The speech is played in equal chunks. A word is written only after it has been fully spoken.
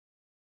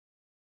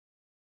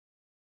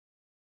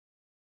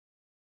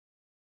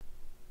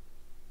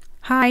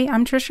Hi,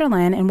 I'm Trisha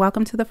Lynn, and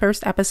welcome to the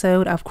first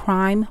episode of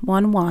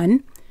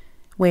Crimeoneone,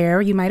 where,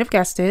 you might have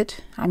guessed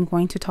it, I'm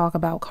going to talk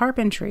about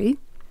carpentry.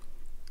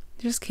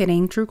 Just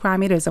kidding, true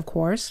crime it is, of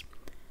course.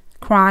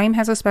 Crime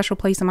has a special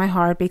place in my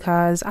heart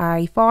because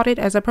I fought it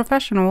as a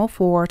professional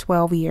for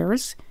 12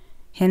 years,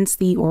 hence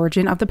the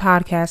origin of the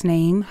podcast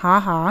name,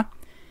 haha.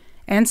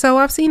 And so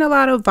I've seen a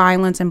lot of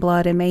violence and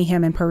blood and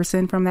mayhem in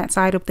person from that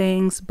side of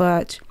things,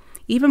 but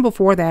even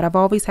before that, I've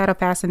always had a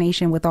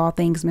fascination with all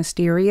things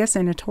mysterious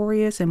and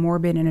notorious and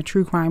morbid in a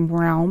true crime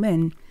realm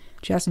and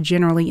just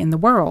generally in the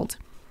world.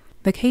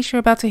 The case you're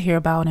about to hear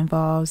about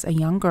involves a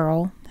young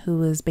girl who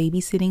was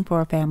babysitting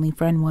for a family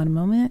friend one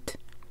moment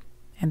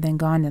and then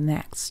gone the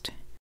next.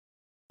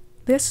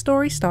 This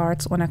story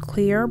starts on a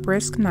clear,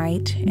 brisk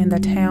night in the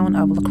town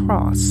of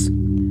Crosse.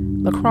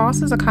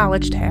 Crosse is a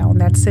college town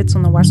that sits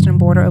on the western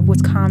border of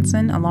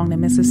Wisconsin along the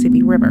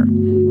Mississippi River.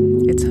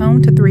 It's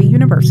home to 3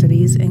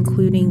 universities,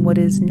 including what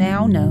is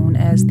now known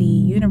as the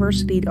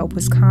University of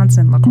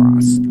Wisconsin-La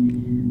Crosse.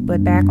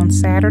 But back on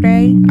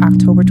Saturday,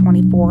 October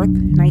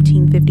 24th,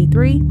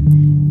 1953,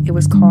 it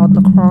was called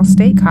La Crosse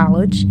State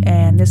College,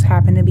 and this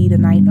happened to be the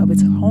night of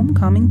its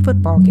homecoming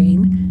football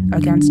game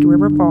against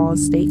River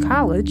Falls State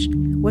College,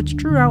 which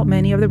drew out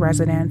many of the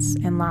residents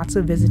and lots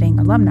of visiting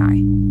alumni.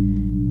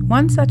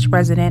 One such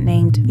resident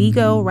named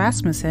Viggo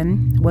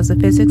Rasmussen was a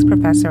physics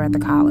professor at the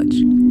college.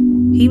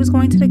 He was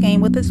going to the game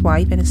with his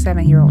wife and his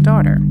 7-year-old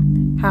daughter.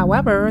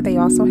 However, they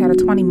also had a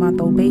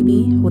 20-month-old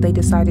baby who they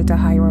decided to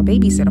hire a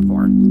babysitter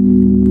for.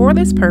 For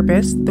this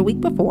purpose, the week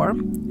before,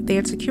 they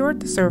had secured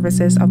the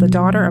services of the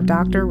daughter of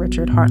Dr.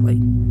 Richard Hartley.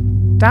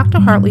 Dr.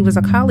 Hartley was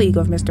a colleague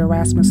of Mr.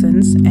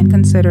 Rasmussen's and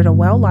considered a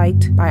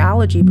well-liked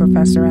biology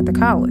professor at the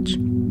college.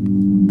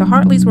 The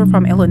Hartleys were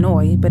from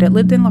Illinois, but had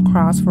lived in La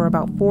Crosse for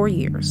about 4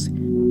 years,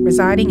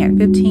 residing at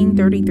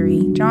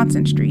 1533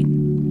 Johnson Street.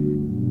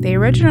 They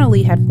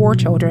originally had 4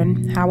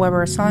 children,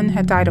 however, a son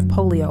had died of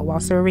polio while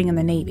serving in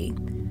the Navy,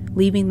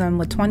 leaving them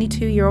with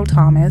 22-year-old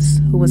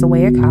Thomas, who was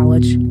away at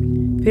college,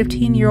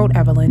 15-year-old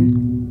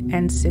Evelyn,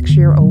 and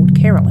 6-year-old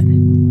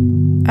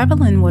Carolyn.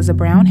 Evelyn was a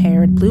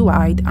brown-haired,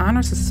 blue-eyed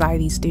Honor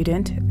Society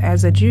student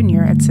as a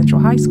junior at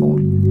Central High School.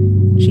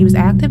 She was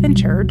active in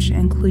church,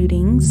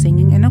 including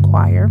singing in a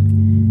choir,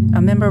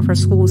 a member of her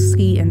school's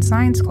ski and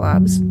science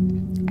clubs,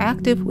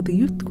 active with the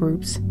youth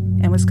groups,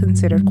 and was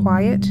considered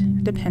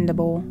quiet,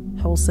 dependable,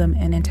 wholesome,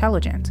 and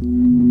intelligent.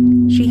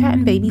 She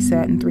hadn't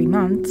babysat in 3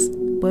 months,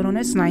 but on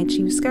this night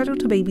she was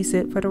scheduled to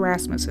babysit for the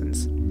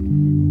Rasmussens.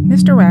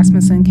 Mr.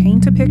 Rasmussen came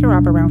to pick her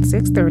up around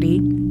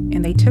 6:30,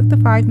 and they took the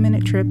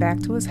 5-minute trip back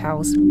to his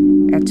house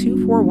at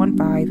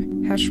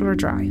 2415 Heschler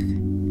Drive.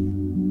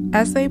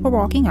 As they were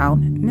walking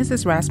out,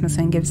 Mrs.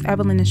 Rasmussen gives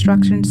Evelyn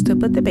instructions to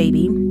put the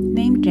baby,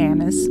 named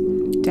Janice,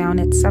 down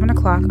at 7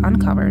 o'clock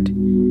uncovered,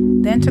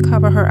 then to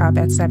cover her up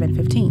at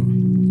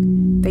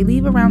 7:15. They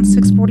leave around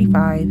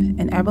 6:45,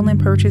 and Evelyn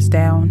perches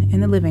down in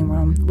the living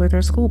room with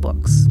her school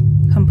books,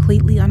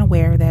 completely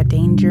unaware that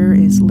danger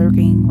is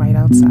lurking right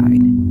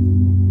outside.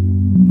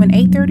 When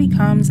 8:30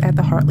 comes at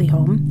the Hartley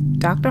home,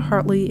 Dr.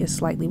 Hartley is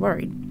slightly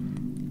worried.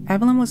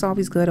 Evelyn was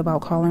always good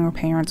about calling her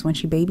parents when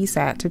she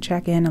babysat to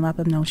check in and let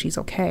them know she's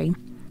okay,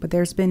 but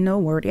there's been no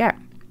word yet.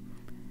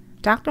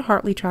 Dr.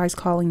 Hartley tries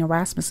calling the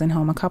Rasmussen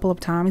home a couple of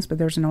times, but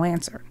there's no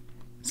answer.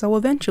 So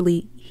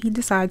eventually, he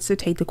decides to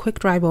take the quick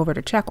drive over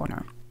to check on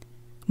her.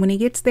 When he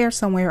gets there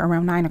somewhere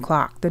around 9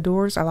 o'clock, the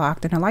doors are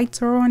locked and the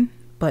lights are on,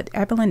 but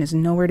Evelyn is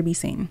nowhere to be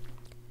seen.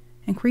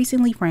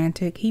 Increasingly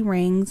frantic, he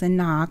rings and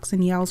knocks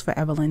and yells for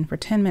Evelyn for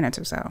 10 minutes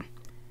or so.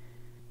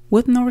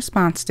 With no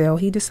response still,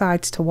 he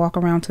decides to walk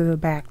around to the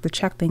back to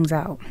check things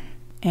out,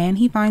 and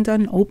he finds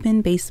an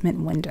open basement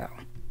window.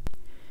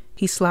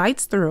 He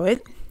slides through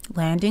it,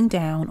 landing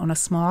down on a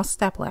small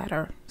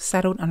stepladder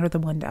settled under the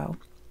window,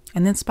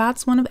 and then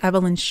spots one of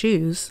Evelyn's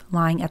shoes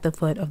lying at the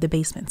foot of the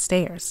basement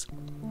stairs.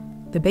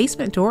 The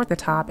basement door at the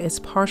top is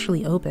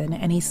partially open,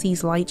 and he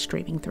sees light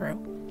streaming through.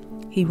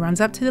 He runs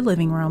up to the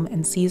living room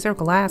and sees her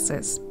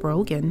glasses,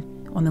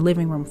 broken, on the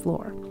living room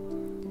floor.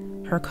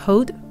 Her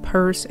coat,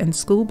 purse, and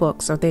school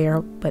books are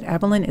there, but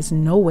Evelyn is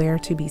nowhere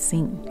to be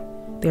seen.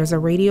 There's a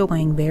radio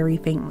playing very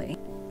faintly,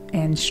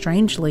 and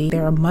strangely,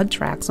 there are mud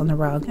tracks on the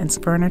rug and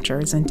furniture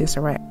is in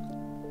disarray.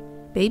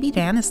 Baby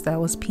Janice,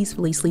 though, is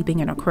peacefully sleeping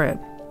in her crib.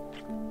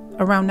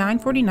 Around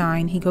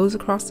 9:49, he goes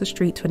across the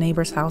street to a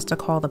neighbor's house to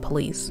call the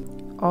police.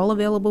 All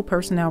available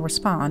personnel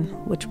respond,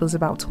 which was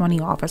about 20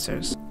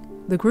 officers.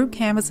 The group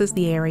canvasses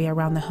the area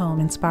around the home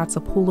and spots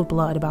a pool of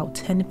blood about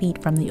 10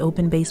 feet from the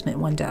open basement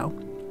window.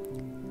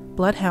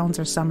 Bloodhounds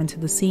are summoned to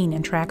the scene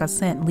and track a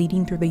scent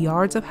leading through the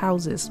yards of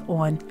houses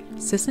on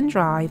Sisson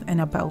Drive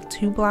and about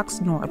 2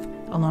 blocks north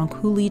along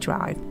Cooley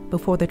Drive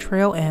before the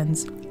trail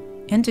ends,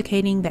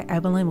 indicating that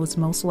Evelyn was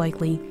most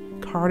likely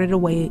carted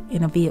away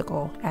in a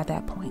vehicle at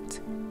that point.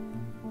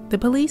 The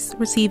police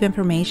receive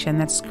information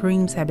that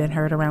screams had been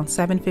heard around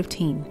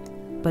 7:15,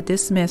 but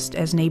dismissed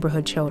as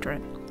neighborhood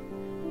children.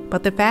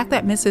 But the fact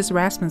that Mrs.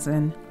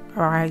 Rasmussen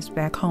arrives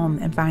back home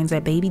and finds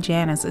that baby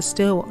Janice is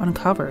still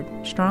uncovered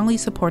strongly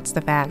supports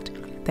the fact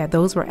that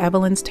those were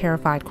Evelyn's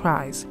terrified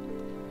cries.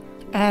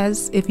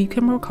 As, if you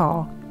can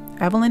recall,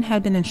 Evelyn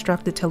had been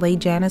instructed to lay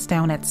Janice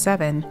down at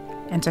 7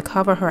 and to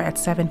cover her at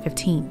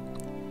 7:15.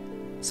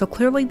 So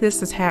clearly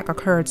this attack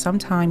occurred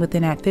sometime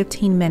within that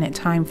 15-minute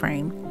time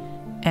frame,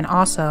 and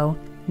also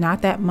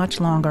not that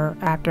much longer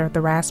after the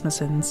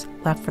Rasmussens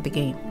left for the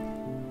game.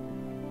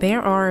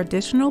 There are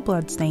additional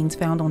bloodstains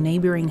found on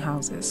neighboring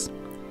houses.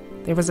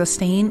 There was a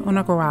stain on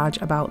a garage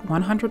about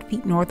 100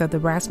 feet north of the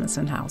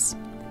Rasmussen house,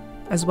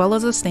 as well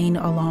as a stain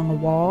along a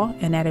wall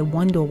and at a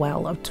window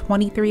well of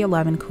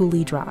 2311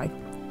 Cooley Drive.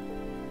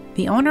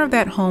 The owner of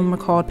that home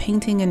recalled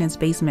painting in his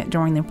basement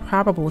during the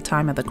probable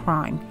time of the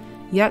crime,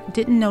 yet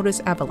didn't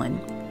notice Evelyn,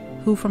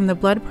 who from the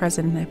blood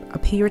present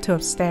appeared to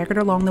have staggered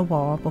along the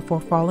wall before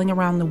falling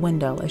around the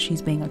window as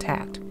she's being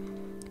attacked.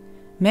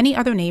 Many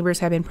other neighbors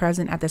had been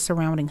present at the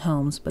surrounding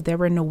homes, but there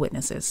were no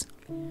witnesses.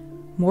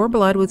 More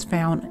blood was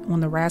found on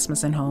the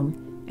Rasmussen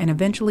home, and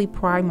eventually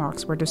pry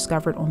marks were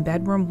discovered on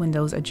bedroom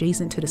windows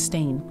adjacent to the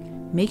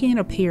stain, making it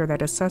appear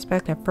that a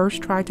suspect had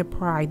first tried to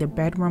pry the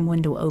bedroom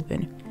window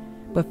open,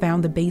 but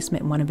found the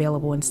basement one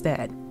available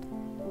instead,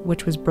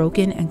 which was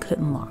broken and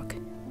couldn't lock.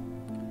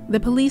 The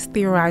police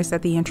theorized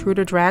that the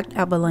intruder dragged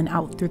Evelyn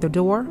out through the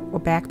door or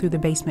back through the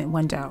basement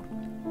window.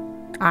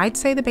 I'd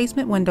say the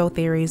basement window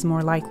theory is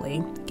more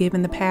likely,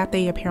 given the path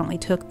they apparently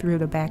took through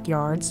the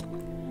backyards,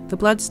 the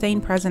blood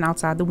stain present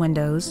outside the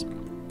windows,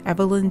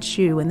 Evelyn's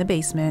shoe in the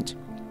basement,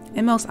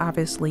 and most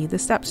obviously the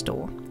step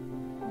stool,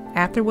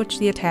 after which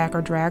the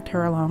attacker dragged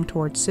her along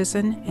towards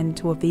Sisson and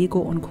into a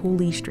vehicle on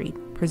Cooley Street,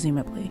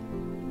 presumably.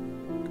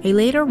 A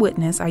later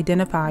witness,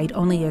 identified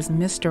only as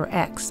Mr.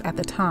 X at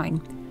the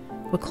time,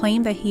 would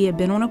claim that he had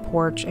been on a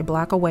porch a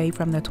block away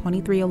from the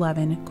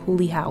 2311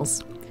 Cooley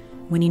house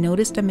when he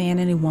noticed a man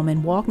and a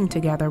woman walking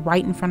together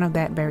right in front of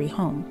that very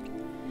home.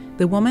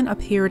 The woman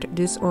appeared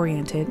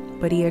disoriented,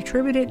 but he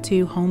attributed it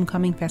to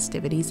homecoming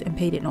festivities and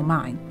paid it no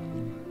mind.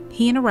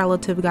 He and a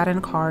relative got in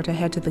a car to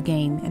head to the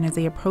game, and as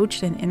they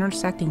approached an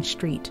intersecting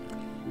street,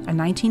 a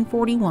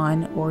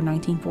 1941 or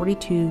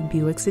 1942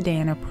 Buick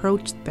sedan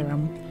approached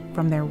them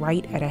from their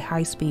right at a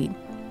high speed.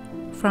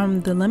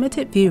 From the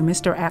limited view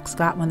Mr. X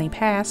got when they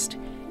passed,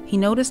 he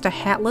noticed a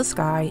hatless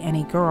guy and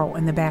a girl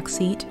in the back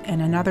seat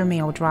and another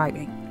male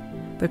driving.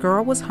 The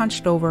girl was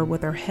hunched over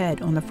with her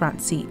head on the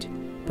front seat,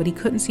 but he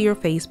couldn't see her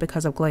face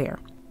because of glare.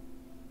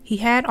 He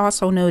had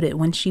also noted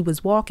when she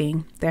was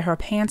walking that her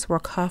pants were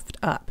cuffed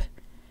up.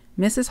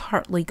 Mrs.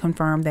 Hartley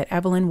confirmed that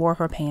Evelyn wore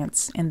her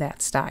pants in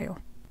that style.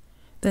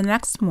 The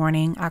next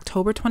morning,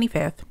 October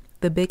 25th,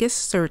 the biggest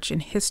search in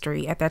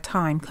history at that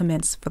time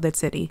commenced for the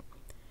city.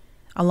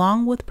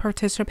 Along with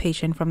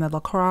participation from the La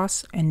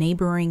Crosse and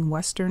neighboring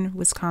western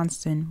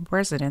Wisconsin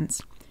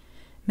residents,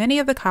 many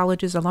of the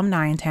college's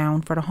alumni in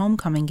town for the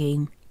homecoming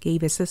game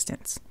gave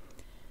assistance.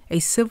 A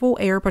civil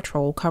air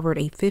patrol covered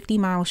a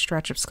 50-mile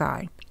stretch of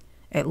sky.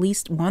 At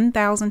least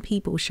 1,000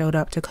 people showed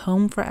up to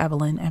comb for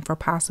Evelyn and for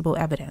possible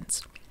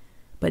evidence,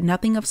 but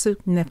nothing of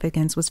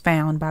significance was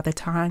found by the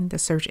time the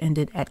search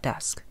ended at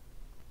dusk.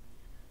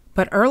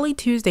 But early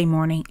Tuesday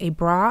morning, a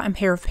bra and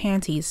pair of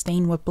panties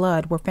stained with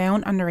blood were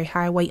found under a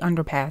highway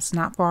underpass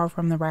not far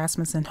from the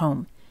Rasmussen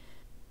home.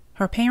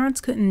 Her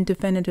parents couldn't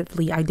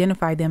definitively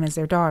identify them as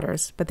their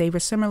daughters, but they were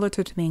similar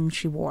to the things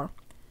she wore.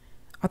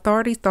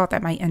 Authorities thought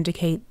that might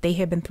indicate they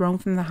had been thrown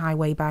from the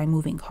highway by a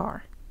moving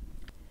car.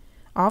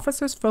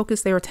 Officers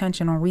focused their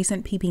attention on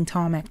recent peeping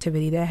Tom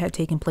activity that had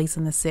taken place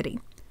in the city.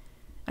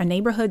 A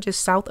neighborhood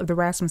just south of the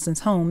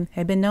Rasmussen's home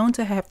had been known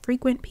to have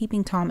frequent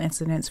peeping Tom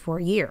incidents for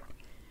a year.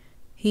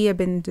 He had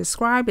been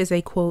described as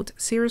a, quote,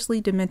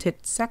 seriously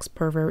demented sex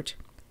pervert,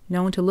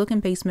 known to look in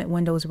basement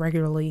windows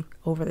regularly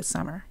over the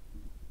summer.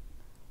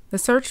 The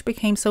search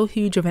became so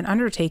huge of an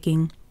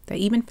undertaking that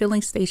even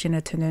filling station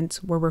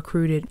attendants were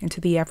recruited into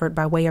the effort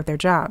by way of their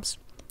jobs.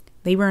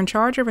 They were in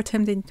charge of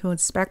attempting to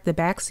inspect the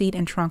back seat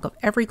and trunk of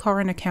every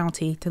car in the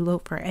county to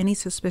look for any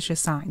suspicious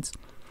signs.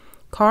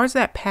 Cars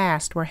that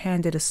passed were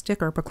handed a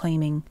sticker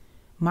proclaiming,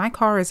 "My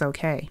car is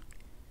okay."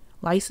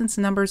 License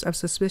numbers of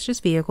suspicious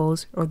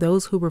vehicles or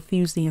those who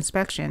refused the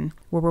inspection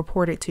were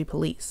reported to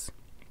police.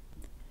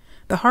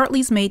 The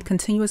Hartleys made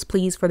continuous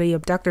pleas for the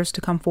abductors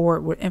to come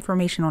forward with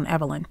information on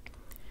Evelyn.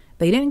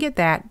 They didn't get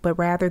that, but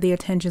rather the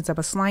attentions of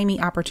a slimy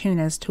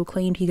opportunist who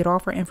claimed he could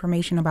offer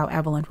information about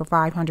Evelyn for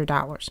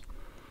 $500.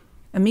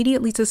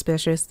 Immediately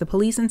suspicious, the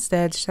police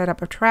instead set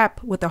up a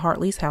trap with the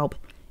Hartleys' help,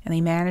 and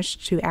they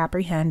managed to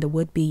apprehend the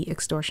would-be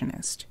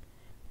extortionist.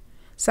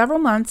 Several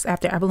months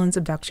after Evelyn's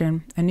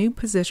abduction, a new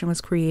position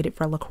was created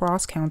for La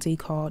Crosse County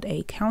called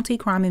a county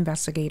crime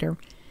investigator,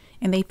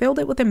 and they filled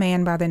it with a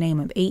man by the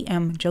name of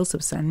A.M.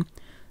 Josephson,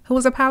 who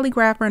was a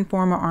polygrapher and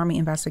former Army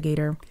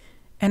investigator,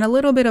 and a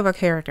little bit of a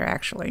character,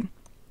 actually.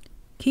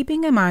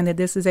 Keeping in mind that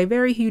this is a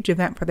very huge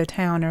event for the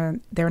town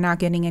and they're not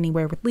getting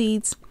anywhere with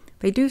leads,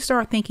 they do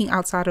start thinking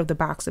outside of the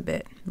box a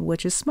bit,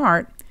 which is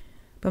smart,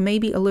 but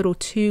maybe a little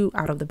too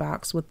out of the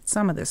box with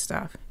some of this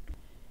stuff.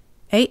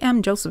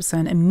 A.M.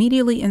 Josephson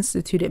immediately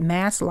instituted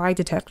mass lie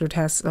detector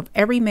tests of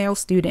every male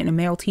student and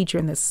male teacher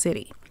in the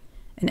city,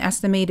 an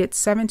estimated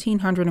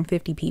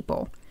 1,750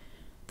 people.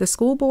 The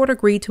school board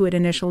agreed to it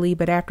initially,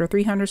 but after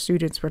 300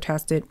 students were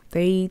tested,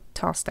 they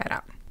tossed that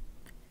out.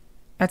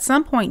 At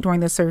some point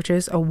during the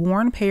searches, a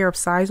worn pair of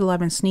size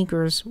 11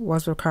 sneakers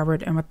was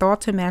recovered and were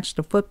thought to match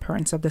the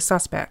footprints of the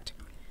suspect.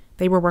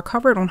 They were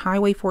recovered on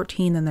Highway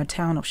 14 in the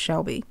town of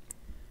Shelby.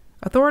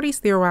 Authorities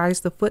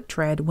theorized the foot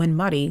tread, when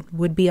muddy,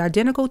 would be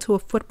identical to a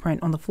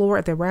footprint on the floor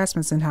at the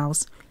Rasmussen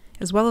house,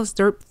 as well as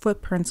dirt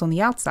footprints on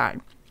the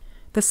outside.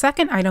 The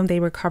second item they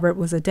recovered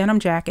was a denim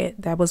jacket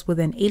that was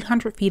within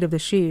 800 feet of the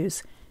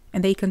shoes,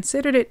 and they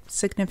considered it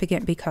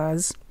significant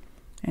because,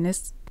 and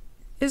this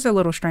is a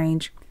little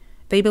strange,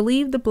 they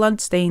believed the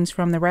bloodstains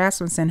from the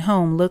Rasmussen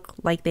home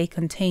looked like they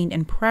contained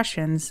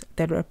impressions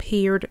that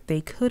appeared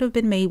they could have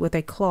been made with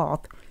a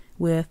cloth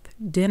with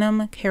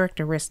denim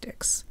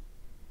characteristics.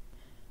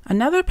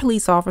 Another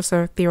police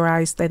officer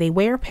theorized that a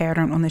wear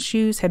pattern on the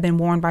shoes had been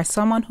worn by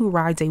someone who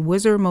rides a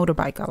Whizzer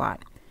motorbike a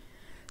lot.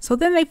 So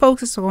then they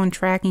focused on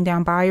tracking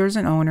down buyers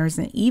and owners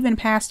and even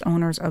past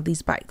owners of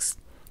these bikes.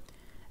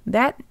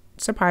 That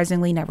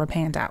surprisingly never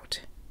panned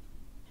out.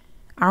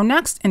 Our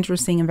next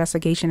interesting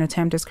investigation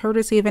attempt is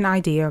courtesy of an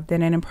idea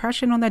that an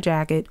impression on the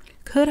jacket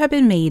could have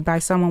been made by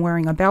someone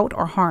wearing a belt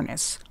or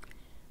harness.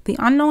 The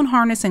unknown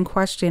harness in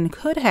question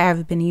could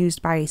have been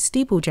used by a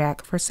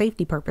steeplejack for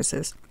safety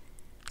purposes.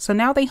 So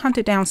now they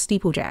hunted down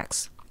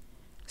steeplejacks.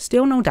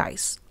 Still no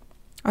dice.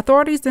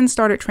 Authorities then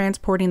started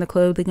transporting the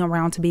clothing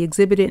around to be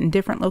exhibited in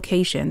different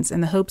locations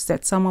in the hopes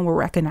that someone will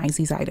recognize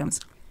these items.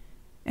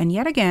 And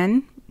yet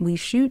again, we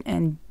shoot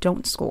and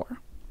don't score.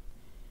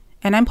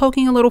 And I'm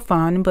poking a little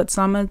fun, but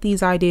some of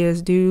these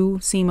ideas do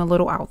seem a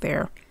little out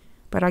there.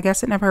 But I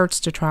guess it never hurts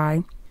to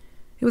try.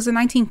 It was the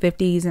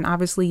 1950s, and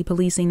obviously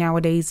policing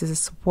nowadays is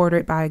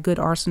supported by a good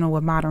arsenal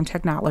of modern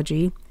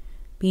technology.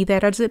 Be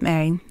that as it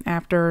may,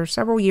 after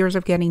several years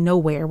of getting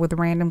nowhere with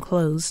random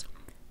clues,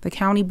 the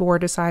county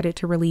board decided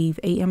to relieve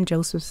A.M.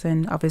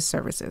 Josephson of his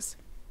services.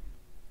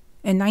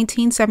 In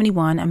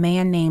 1971, a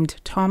man named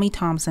Tommy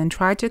Thompson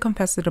tried to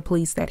confess to the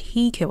police that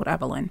he killed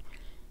Evelyn,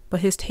 but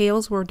his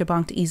tales were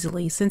debunked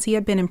easily since he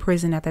had been in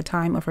prison at the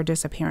time of her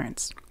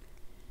disappearance.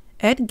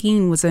 Ed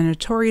Gein was a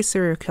notorious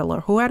serial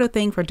killer who had a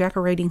thing for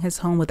decorating his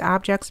home with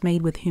objects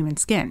made with human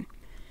skin.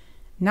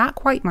 Not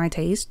quite my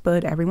taste,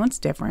 but everyone's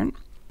different.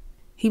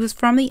 He was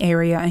from the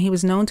area, and he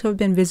was known to have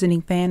been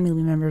visiting family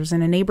members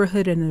in a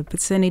neighborhood in the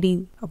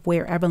vicinity of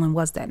where Evelyn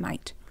was that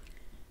night.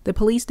 The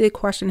police did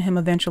question him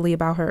eventually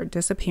about her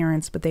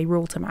disappearance, but they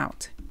ruled him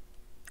out.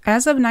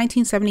 As of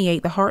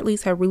 1978, the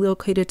Hartleys had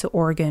relocated to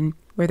Oregon,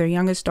 where their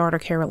youngest daughter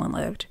Carolyn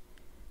lived.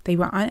 They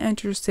were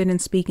uninterested in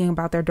speaking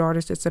about their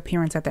daughter's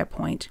disappearance at that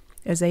point,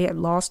 as they had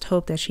lost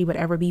hope that she would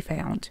ever be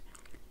found.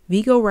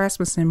 Viggo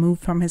Rasmussen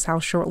moved from his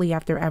house shortly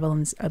after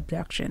Evelyn's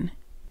abduction.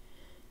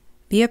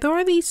 The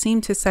authorities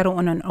seemed to settle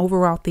on an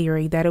overall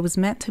theory that it was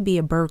meant to be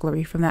a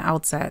burglary from the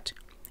outset,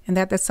 and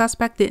that the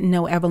suspect didn't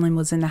know Evelyn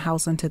was in the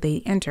house until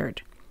they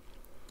entered.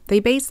 They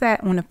based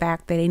that on the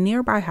fact that a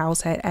nearby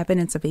house had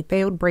evidence of a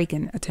failed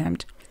break-in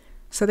attempt,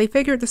 so they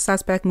figured the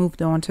suspect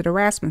moved on to the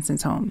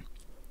Rasmussen's home.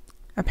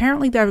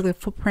 Apparently there was a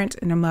footprint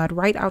in the mud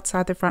right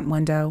outside the front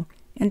window,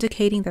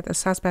 indicating that the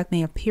suspect may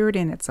have peered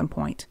in at some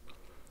point.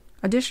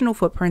 Additional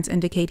footprints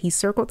indicate he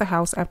circled the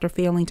house after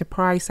failing to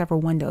pry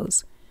several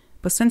windows,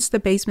 but since the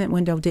basement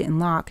window didn't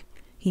lock,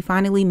 he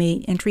finally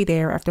made entry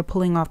there after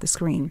pulling off the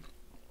screen.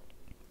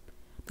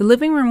 The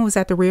living room was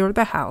at the rear of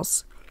the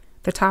house.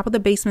 The top of the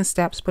basement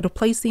steps would have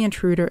placed the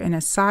intruder in a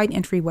side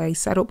entryway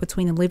settled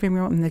between the living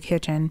room and the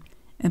kitchen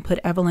and put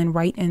Evelyn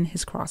right in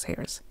his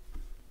crosshairs.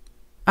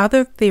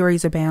 Other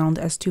theories abound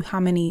as to how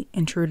many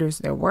intruders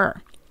there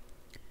were.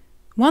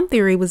 One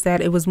theory was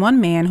that it was one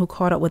man who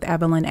caught up with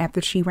Evelyn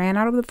after she ran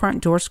out of the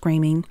front door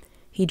screaming.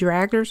 He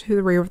dragged her to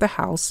the rear of the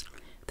house,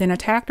 then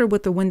attacked her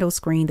with the window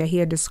screen that he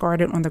had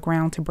discarded on the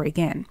ground to break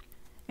in,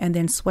 and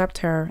then swept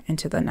her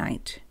into the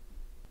night.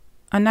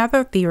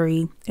 Another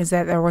theory is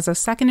that there was a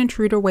second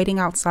intruder waiting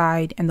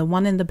outside, and the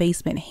one in the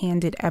basement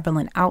handed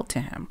Evelyn out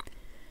to him.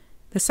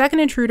 The second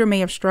intruder may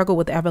have struggled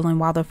with Evelyn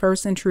while the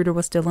first intruder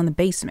was still in the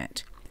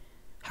basement.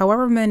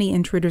 However many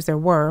intruders there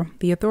were,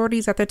 the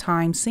authorities at the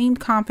time seemed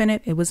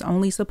confident it was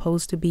only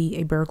supposed to be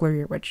a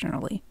burglary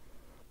originally.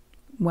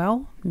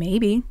 Well,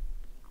 maybe.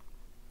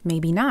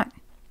 Maybe not.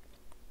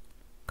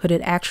 Could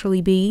it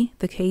actually be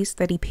the case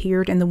that he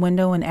peered in the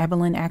window and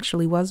Evelyn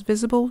actually was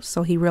visible,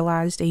 so he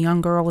realized a young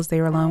girl was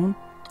there alone,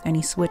 and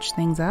he switched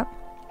things up?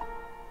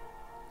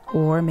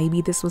 Or maybe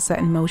this was set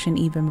in motion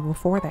even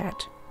before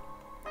that.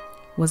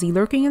 Was he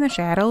lurking in the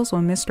shadows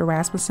when Mr.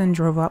 Rasmussen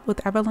drove up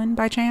with Evelyn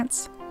by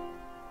chance?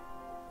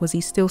 Was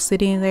he still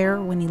sitting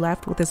there when he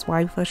left with his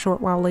wife a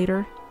short while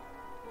later?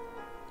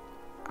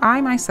 I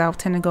myself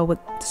tend to go with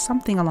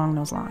something along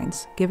those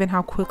lines, given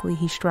how quickly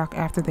he struck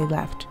after they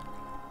left.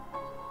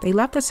 They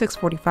left at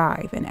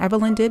 6:45, and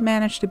Evelyn did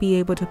manage to be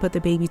able to put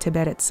the baby to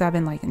bed at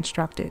 7 like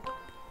instructed.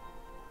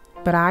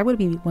 But I would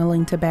be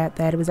willing to bet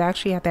that it was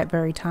actually at that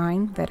very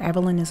time that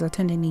Evelyn is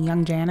attending to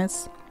young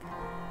Janice,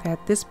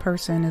 that this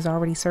person is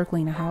already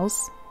circling the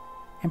house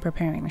and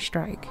preparing to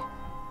strike.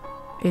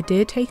 It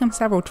did take him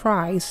several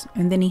tries,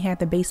 and then he had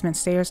the basement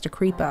stairs to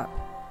creep up.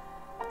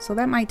 so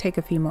that might take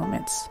a few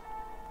moments.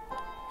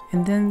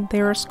 And then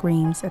there are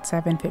screams at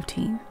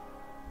 7:15.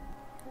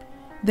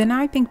 Then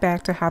I think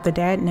back to how the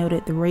dad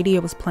noted the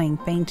radio was playing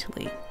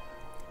faintly.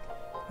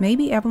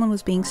 Maybe Evelyn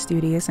was being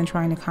studious and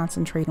trying to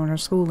concentrate on her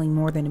schooling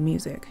more than the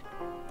music.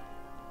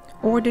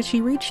 Or did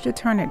she reach to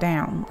turn it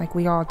down, like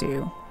we all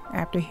do,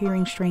 after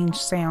hearing strange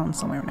sounds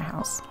somewhere in the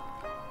house?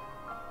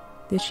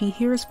 Did she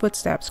hear his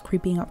footsteps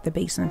creeping up the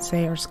basement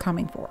stairs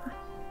coming for her?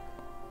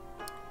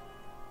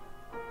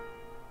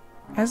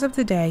 As of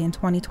today in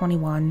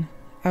 2021,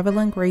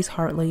 Evelyn Grace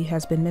Hartley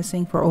has been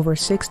missing for over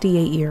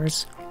 68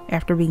 years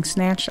after being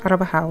snatched out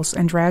of a house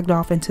and dragged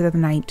off into the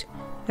night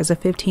as a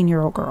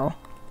 15-year-old girl.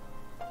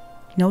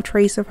 No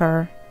trace of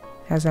her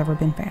has ever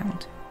been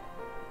found.